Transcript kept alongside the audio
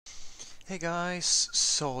Hey guys,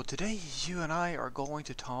 so today you and I are going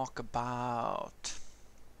to talk about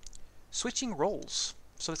switching roles.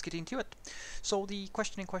 So let's get into it. So the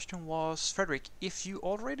question in question was, Frederick, if you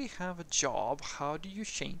already have a job, how do you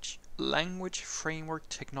change language, framework,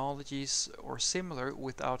 technologies, or similar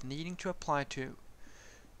without needing to apply to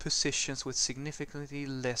positions with significantly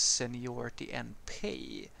less seniority and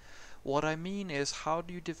pay? What I mean is, how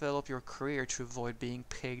do you develop your career to avoid being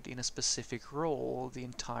pegged in a specific role the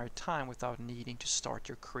entire time without needing to start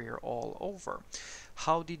your career all over?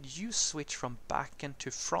 How did you switch from backend to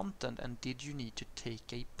frontend, and did you need to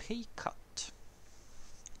take a pay cut?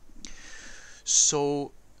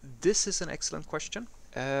 So, this is an excellent question.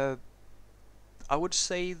 I would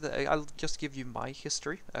say that I'll just give you my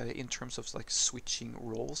history in terms of like switching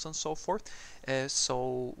roles and so forth.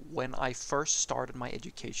 So when I first started my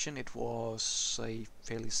education, it was a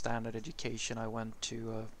fairly standard education. I went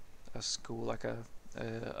to a school like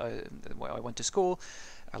well, I went to school.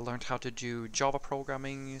 I learned how to do Java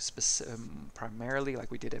programming, primarily,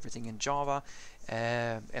 like we did everything in Java,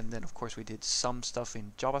 and then of course we did some stuff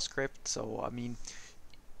in JavaScript. So I mean,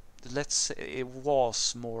 let's say it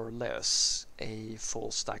was more or less a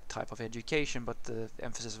full stack type of education, but the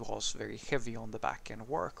emphasis was very heavy on the back end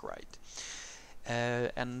work, right?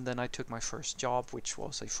 And then I took my first job, which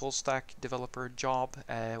was a full stack developer job.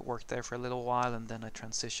 Worked there for a little while, and then I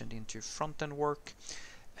transitioned into front end work.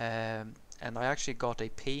 And I actually got a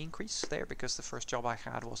pay increase there because the first job I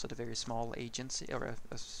had was at a very small agency, or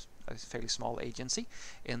a fairly small agency,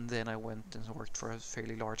 and then I went and worked for a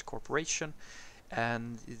fairly large corporation,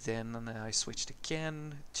 and then I switched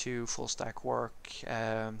again to full stack work,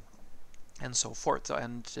 and so forth.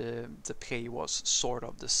 And the pay was sort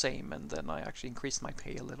of the same, and then I actually increased my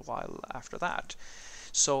pay a little while after that.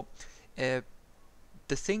 So uh,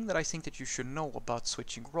 the thing that I think that you should know about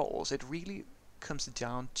switching roles, it really comes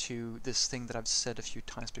down to this thing that I've said a few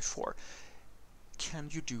times before. Can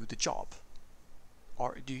you do the job?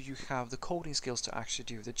 Or do you have the coding skills to actually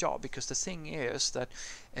do the job? Because the thing is that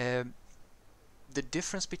the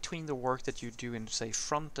difference between the work that you do in, say,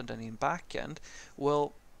 front end and in back end,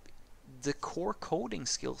 well, the core coding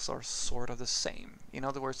skills are sort of the same. In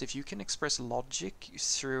other words, if you can express logic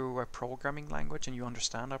through a programming language and you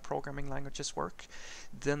understand how programming languages work,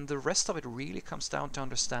 then the rest of it really comes down to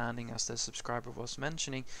understanding, as the subscriber was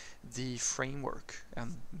mentioning, the framework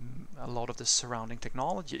and a lot of the surrounding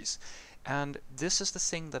technologies. And this is the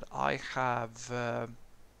thing that I have,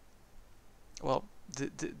 well,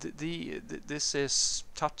 this is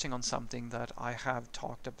touching on something that I have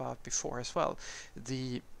talked about before as well.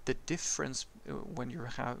 The difference when you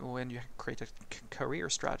create a career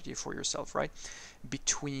strategy for yourself, right?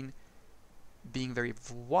 Between being very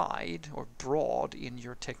wide or broad in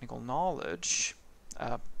your technical knowledge,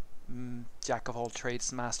 uh, jack of all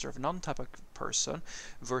trades, master of none type of person,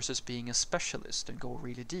 versus being a specialist and go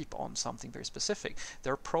really deep on something very specific.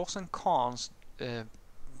 There are pros and cons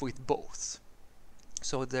with both.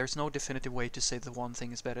 So there's no definitive way to say the one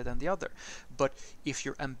thing is better than the other. But if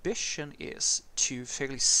your ambition is to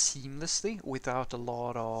fairly seamlessly, without a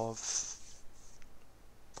lot of,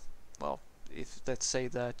 well, if let's say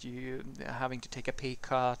that you having to take a pay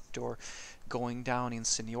cut or going down in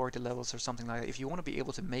seniority levels or something like that, if you want to be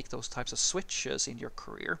able to make those types of switches in your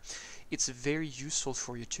career, it's very useful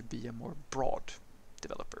for you to be a more broad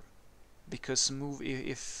developer. Because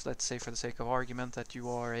if let's say for the sake of argument that you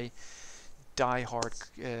are a die-hard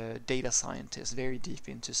data scientist, very deep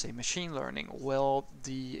into, say, machine learning, well,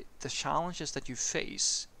 the challenges that you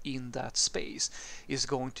face in that space is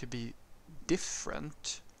going to be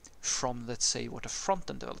different from, let's say, what a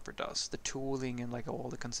front-end developer does. The tooling and like all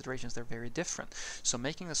the considerations, they're very different. So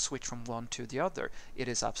making a switch from one to the other, it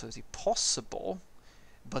is absolutely possible,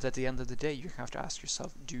 but at the end of the day, you have to ask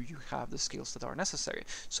yourself, do you have the skills that are necessary?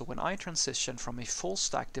 So when I transitioned from a full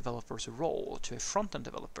stack developer's role to a front end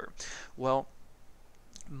developer, well,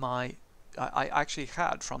 I actually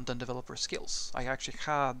had front end developer skills. I actually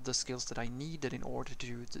had the skills that I needed in order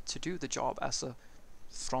to do the job as a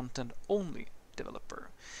front end only developer.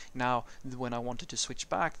 Now, when I wanted to switch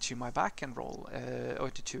back to my backend role, or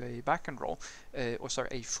to a backend role, or sorry,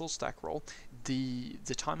 a full stack role, the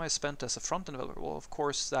time I spent as a front end developer, well, of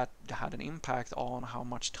course, that had an impact on how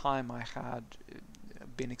much time I had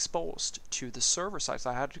been exposed to the server side.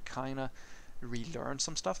 So I had to kind of relearn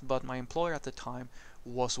some stuff, but my employer at the time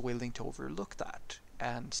was willing to overlook that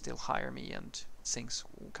and still hire me, and things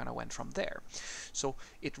kind of went from there. So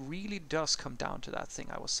it really does come down to that thing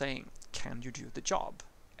I was saying, can you do the job?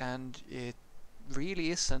 And it really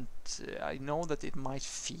isn't. I know that it might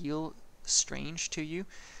feel strange to you,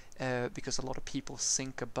 because a lot of people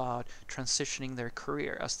think about transitioning their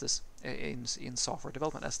career as this in software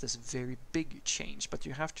development as this very big change, but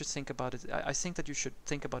you have to think about it. I think that you should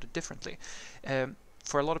think about it differently.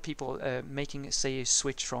 For a lot of people, making, say, a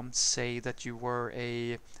switch from, say, that you were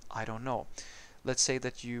I don't know, let's say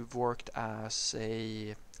that you've worked as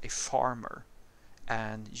a farmer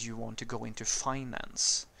and you want to go into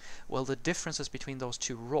finance. Well, the differences between those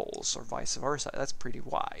two roles, or vice versa, that's pretty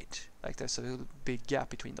wide. Like, there's a big gap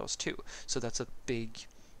between those two. So that's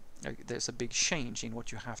there's a big change in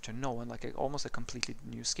what you have to know, and like almost a completely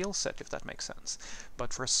new skill set, if that makes sense.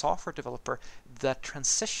 But for a software developer, that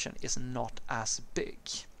transition is not as big.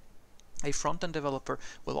 A front-end developer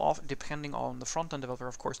will, depending on the front-end developer,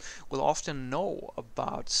 of course, will often know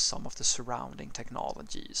about some of the surrounding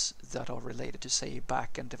technologies that are related to, say, a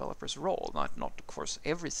back-end developer's role. Not, of course,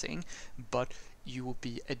 everything, but you will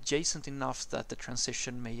be adjacent enough that the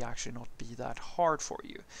transition may actually not be that hard for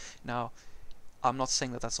you. Now, I'm not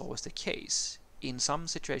saying that that's always the case. In some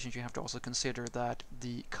situations, you have to also consider that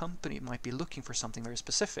the company might be looking for something very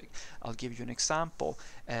specific. I'll give you an example.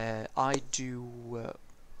 I do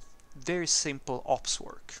very simple ops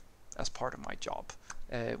work as part of my job,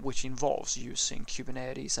 which involves using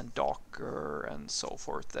Kubernetes and Docker and so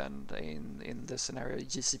forth, and in this scenario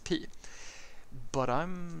GCP. But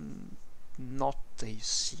I'm not a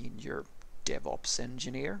senior DevOps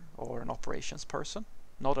engineer or an operations person,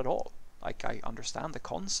 not at all. Like, I understand the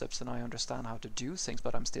concepts and I understand how to do things,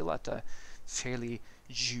 but I'm still at a fairly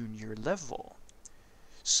junior level.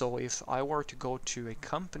 So if I were to go to a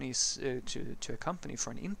company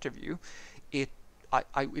for an interview, it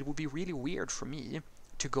would be really weird for me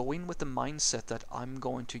to go in with the mindset that I'm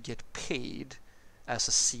going to get paid as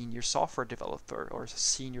a senior software developer or a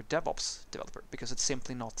senior DevOps developer, because it's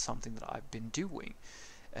simply not something that I've been doing.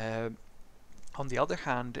 On the other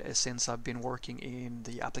hand, since I've been working in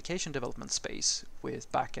the application development space with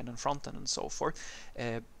backend and frontend and so forth,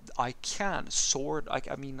 I can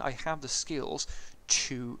I have the skills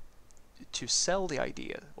to sell the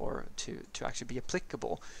idea, or to actually be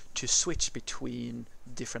applicable, to switch between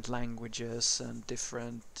different languages and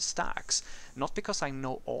different stacks. Not because I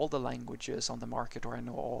know all the languages on the market, or I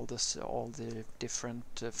know all the different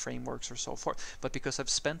frameworks or so forth, but because I've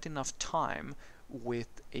spent enough time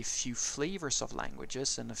with a few flavors of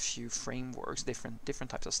languages and a few frameworks, different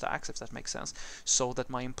types of stacks, if that makes sense, so that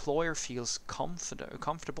my employer feels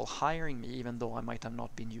comfortable hiring me, even though I might have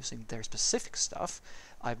not been using their specific stuff.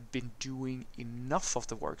 I've been doing enough of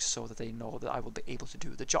the work so that they know that I will be able to do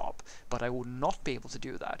the job. But I would not be able to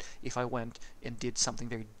do that if I went and did something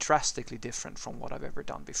very drastically different from what I've ever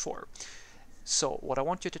done before. So what I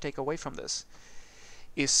want you to take away from this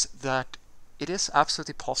is that it is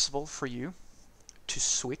absolutely possible for you to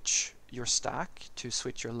switch your stack, to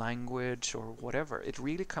switch your language or whatever. It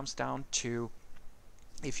really comes down to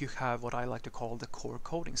if you have what I like to call the core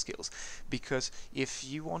coding skills. Because if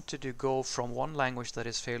you wanted to go from one language that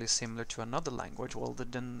is fairly similar to another language, well,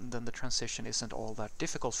 then the transition isn't all that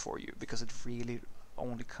difficult for you, because it really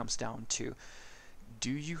only comes down to,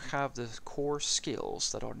 do you have the core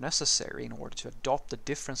skills that are necessary in order to adopt the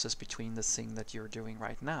differences between the thing that you're doing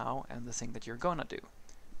right now and the thing that you're gonna do.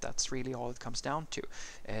 That's really all it comes down to.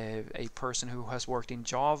 A person who has worked in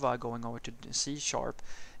Java going over to C#,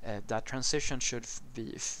 that transition should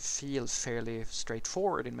feel fairly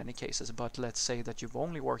straightforward in many cases. But let's say that you've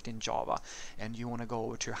only worked in Java and you want to go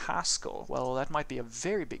over to Haskell. Well, that might be a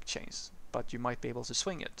very big change, but you might be able to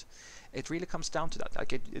swing it. It really comes down to that.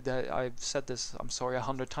 Like I've said this, I'm sorry,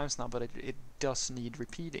 100 times now, but it does need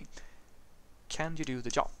repeating. Can you do the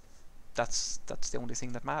job? That's the only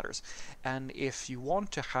thing that matters. And if you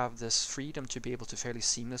want to have this freedom to be able to fairly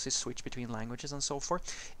seamlessly switch between languages and so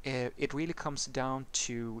forth, it really comes down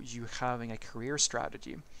to you having a career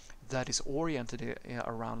strategy that is oriented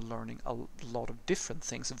around learning a lot of different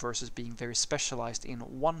things versus being very specialized in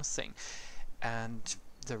one thing. And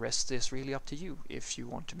the rest is really up to you if you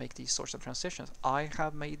want to make these sorts of transitions. I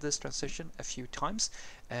have made this transition a few times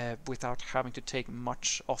without having to take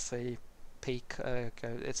much of a peak.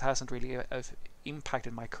 It hasn't really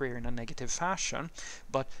impacted my career in a negative fashion,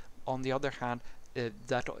 but on the other hand,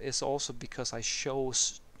 that is also because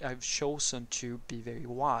I've chosen to be very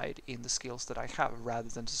wide in the skills that I have, rather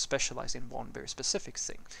than to specialize in one very specific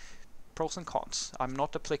thing. Pros and cons. I'm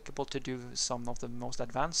not applicable to do some of the most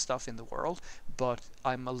advanced stuff in the world, but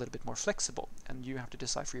I'm a little bit more flexible, and you have to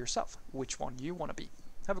decide for yourself which one you want to be.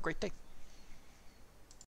 Have a great day.